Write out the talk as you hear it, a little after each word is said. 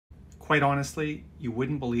Quite honestly, you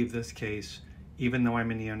wouldn't believe this case, even though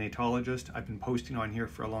I'm a neonatologist. I've been posting on here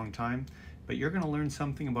for a long time, but you're going to learn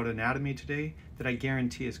something about anatomy today that I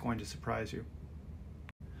guarantee is going to surprise you.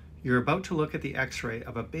 You're about to look at the x-ray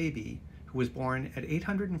of a baby who was born at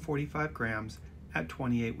 845 grams at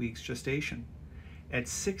 28 weeks gestation. At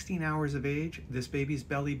 16 hours of age, this baby's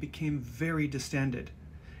belly became very distended,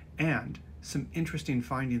 and some interesting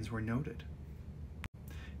findings were noted.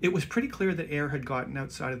 It was pretty clear that air had gotten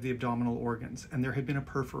outside of the abdominal organs, and there had been a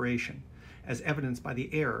perforation, as evidenced by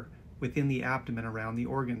the air within the abdomen around the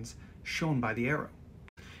organs, shown by the arrow.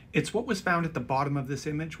 It's what was found at the bottom of this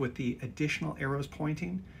image with the additional arrows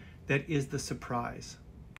pointing that is the surprise.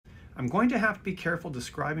 I'm going to have to be careful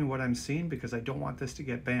describing what I'm seeing because I don't want this to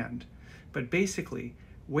get banned. But basically,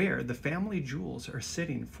 where the family jewels are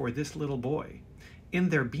sitting for this little boy, in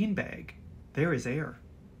their beanbag, there is air.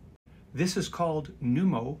 This is called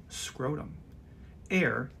pneumoscrotum,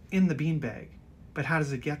 air in the beanbag. But how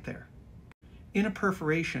does it get there? In a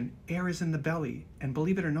perforation, air is in the belly, and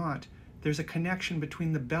believe it or not, there's a connection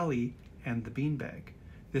between the belly and the beanbag.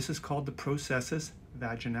 This is called the processus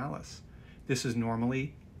vaginalis. This is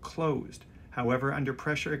normally closed. However, under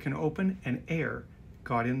pressure it can open, and air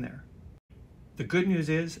got in there. The good news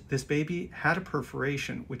is this baby had a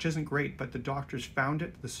perforation, which isn't great, but the doctors found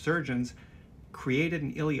it. The surgeons created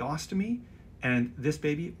an ileostomy, and this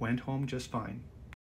baby went home just fine.